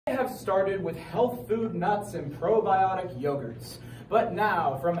have started with health food nuts and probiotic yogurts. But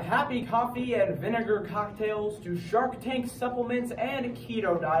now, from happy coffee and vinegar cocktails to Shark Tank supplements and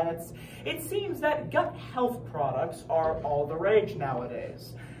keto diets, it seems that gut health products are all the rage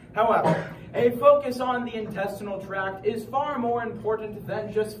nowadays. However, a focus on the intestinal tract is far more important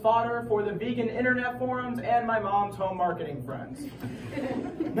than just fodder for the vegan internet forums and my mom's home marketing friends.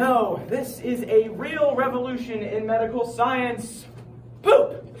 No, this is a real revolution in medical science.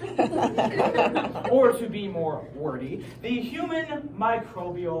 Poop! Or to be more wordy, the human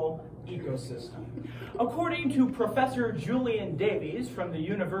microbial ecosystem. According to Professor Julian Davies from the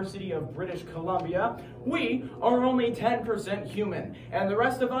University of British Columbia, we are only 10% human, and the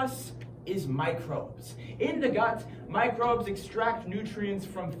rest of us is microbes. In the gut, microbes extract nutrients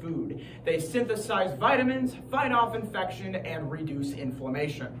from food. They synthesize vitamins, fight off infection, and reduce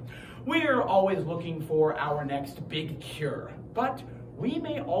inflammation. We are always looking for our next big cure, but we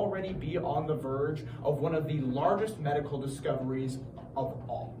may already be on the verge of one of the largest medical discoveries of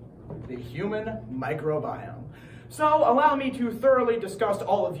all, the human microbiome. So allow me to thoroughly disgust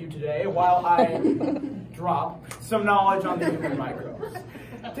all of you today while I drop some knowledge on the human microbes.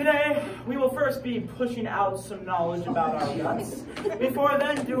 Today, we will first be pushing out some knowledge about our guts, before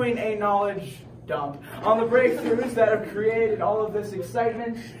then doing a knowledge dump on the breakthroughs that have created all of this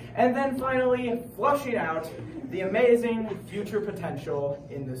excitement, and then finally flushing out the amazing future potential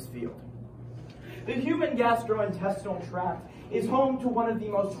in this field. The human gastrointestinal tract is home to one of the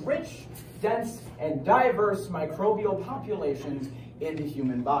most rich, dense, and diverse microbial populations in the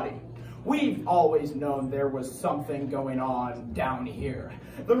human body. We've always known there was something going on down here.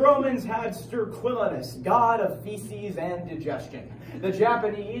 The Romans had Sterquilinus, god of feces and digestion. The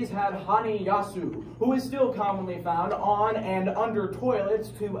Japanese had Haniyasu, who is still commonly found on and under toilets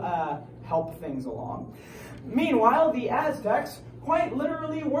to help things along. Meanwhile, the Aztecs quite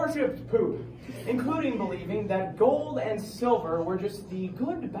literally worshipped poop, including believing that gold and silver were just the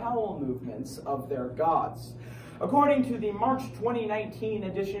good bowel movements of their gods. According to the March 2019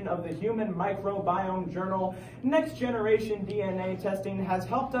 edition of the Human Microbiome Journal, Next Generation DNA testing has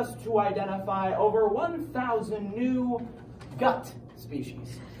helped us to identify over 1,000 new gut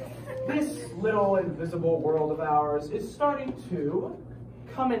species. This little invisible world of ours is starting to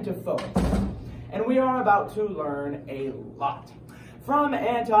come into focus, and we are about to learn a lot. From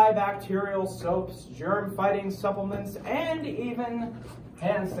antibacterial soaps, germ-fighting supplements, and even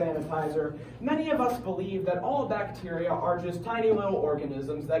hand sanitizer, many of us believe that all bacteria are just tiny little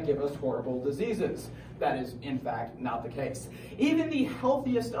organisms that give us horrible diseases. That is, in fact, not the case. Even the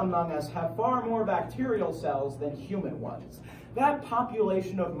healthiest among us have far more bacterial cells than human ones. That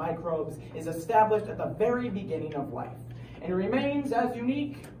population of microbes is established at the very beginning of life and remains as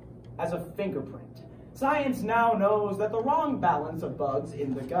unique as a fingerprint. Science now knows that the wrong balance of bugs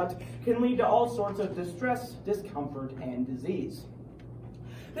in the gut can lead to all sorts of distress, discomfort, and disease.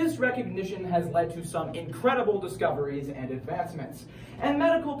 This recognition has led to some incredible discoveries and advancements, and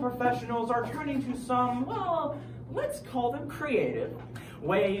medical professionals are turning to some, well, let's call them creative,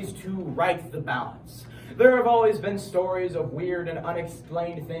 ways to right the balance. There have always been stories of weird and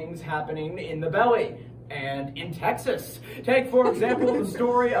unexplained things happening in the belly and in Texas. Take, for example, the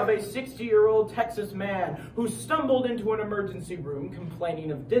story of a 60-year-old Texas man who stumbled into an emergency room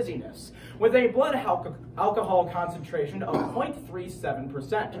complaining of dizziness with a blood alcohol concentration of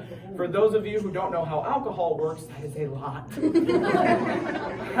 0.37%. For those of you who don't know how alcohol works, that is a lot.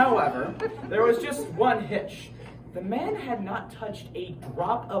 However, there was just one hitch. The man had not touched a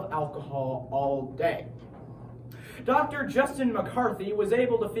drop of alcohol all day. Dr. Justin McCarthy was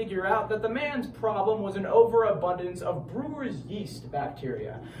able to figure out that the man's problem was an overabundance of brewer's yeast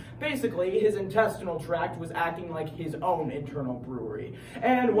bacteria. Basically, his intestinal tract was acting like his own internal brewery.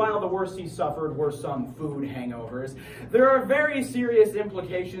 And while the worst he suffered were some food hangovers, there are very serious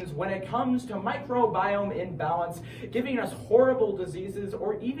implications when it comes to microbiome imbalance, giving us horrible diseases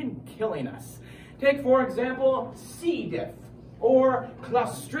or even killing us. Take, for example, C. diff, or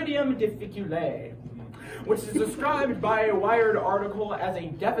Clostridium difficile, which is described by a Wired article as a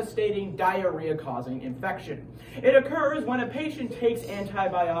devastating diarrhea-causing infection. It occurs when a patient takes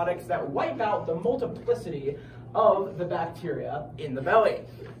antibiotics that wipe out the multiplicity of the bacteria in the belly.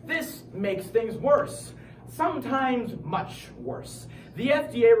 This makes things worse, sometimes much worse. The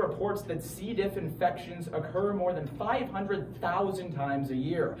FDA reports that C. diff infections occur more than 500,000 times a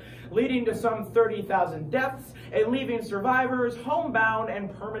year, leading to some 30,000 deaths and leaving survivors homebound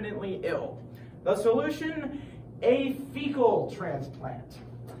and permanently ill. The solution? A fecal transplant.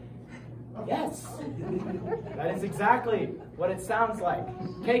 Yes, that is exactly what it sounds like.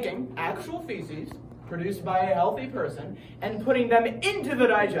 Taking actual feces produced by a healthy person and putting them into the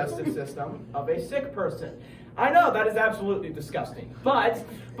digestive system of a sick person. I know that is absolutely disgusting, but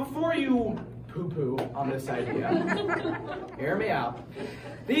before you poo-poo on this idea, hear me out.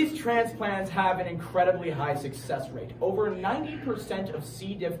 These transplants have an incredibly high success rate. Over 90% of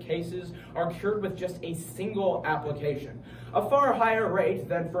C. diff cases are cured with just a single application, a far higher rate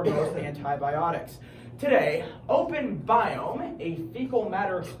than for most antibiotics. Today, Microbiome, a fecal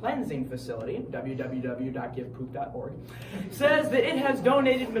matter cleansing facility, www.givepoop.org, says that it has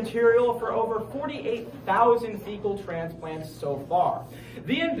donated material for over 48,000 fecal transplants so far.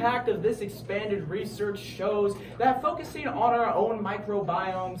 The impact of this expanded research shows that focusing on our own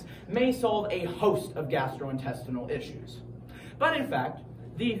microbiomes may solve a host of gastrointestinal issues. But in fact,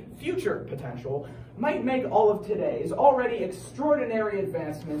 the future potential might make all of today's already extraordinary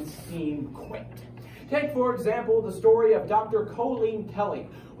advancements seem quaint. Take, for example, the story of Dr. Colleen Kelly,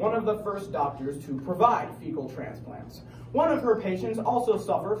 one of the first doctors to provide fecal transplants. One of her patients also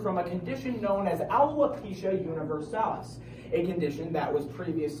suffered from a condition known as alopecia universalis, a condition that was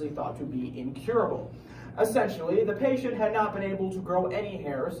previously thought to be incurable. Essentially, the patient had not been able to grow any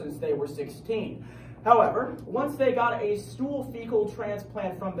hair since they were 16. However, once they got a stool fecal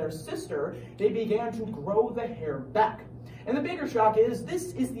transplant from their sister, they began to grow the hair back. And the bigger shock is,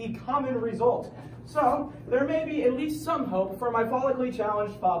 this is the common result. So, there may be at least some hope for my follically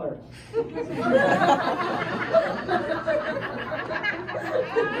challenged father.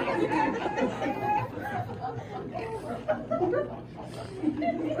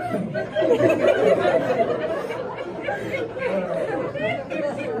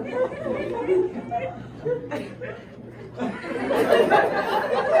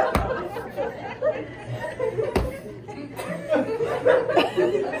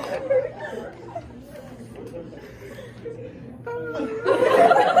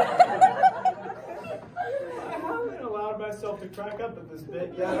 To crack up at this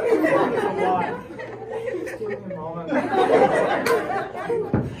bit. Yeah, that's a lot. Just give me a moment.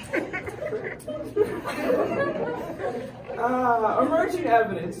 Emerging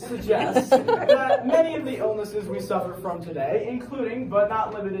evidence suggests that many of the illnesses we suffer from today, including but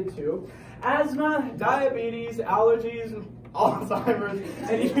not limited to asthma, diabetes, allergies, Alzheimer's,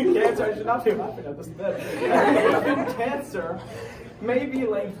 and even cancer. I should not be laughing at this bit. And even cancer may be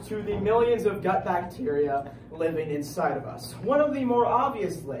linked to the millions of gut bacteria living inside of us. One of the more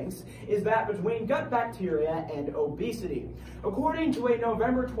obvious links is that between gut bacteria and obesity. According to a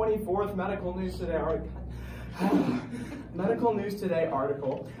November 24th Medical News Today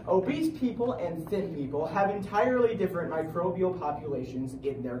article, obese people and thin people have entirely different microbial populations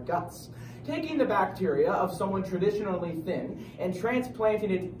in their guts. Taking the bacteria of someone traditionally thin and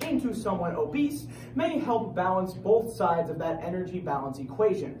transplanting it into someone obese may help balance both sides of that energy balance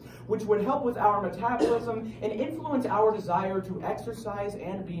equation, which would help with our metabolism and influence our desire to exercise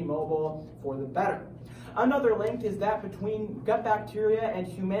and be mobile for the better. Another link is that between gut bacteria and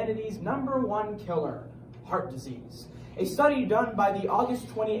humanity's #1 killer, heart disease. A study done by the August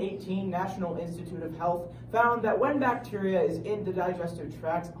 2018 National Institute of Health found that when bacteria is in the digestive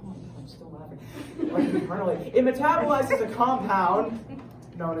tract, I'm still laughing, it metabolizes a compound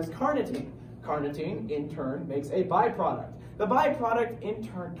known as carnitine. Carnitine, in turn, makes a byproduct. The byproduct, in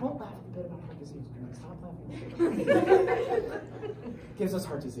turn, don't laugh at the bit about heart disease, stop laughing. Gives us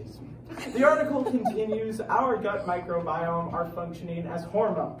heart disease. The article continues, our gut microbiome are functioning as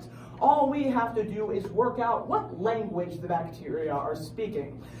hormones. All we have to do is work out what language the bacteria are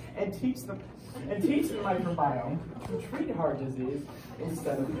speaking and teach the microbiome to treat heart disease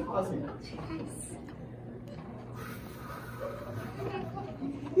instead of causing it.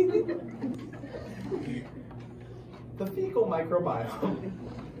 The fecal microbiome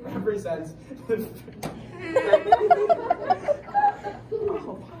represents the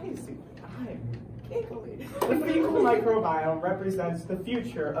The fecal microbiome represents the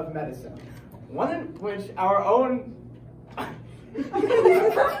future of medicine, one in which our own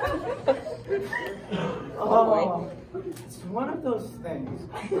it's one of those things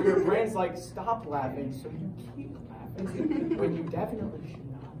where your brain's like, stop laughing, so you keep laughing when you definitely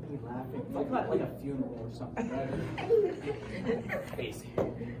should not be laughing. It's like a funeral or something, right? Face it.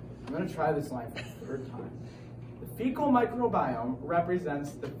 I'm gonna try this line for the third time. The fecal microbiome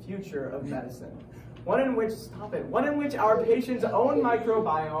represents the future of medicine. One in which our patient's own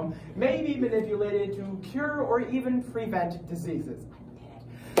microbiome may be manipulated to cure or even prevent diseases.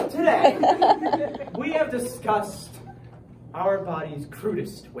 Today, we have discussed our body's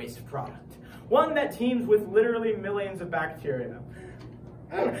crudest waste product, one that teems with literally millions of bacteria,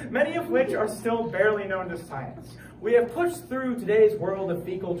 many of which are still barely known to science. We have pushed through today's world of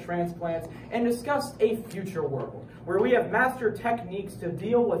fecal transplants and discussed a future world where we have mastered techniques to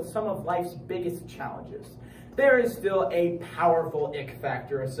deal with some of life's biggest challenges. There is still a powerful ick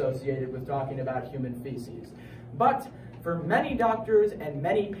factor associated with talking about human feces. But for many doctors and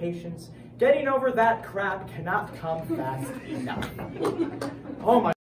many patients, getting over that crap cannot come fast enough. Oh my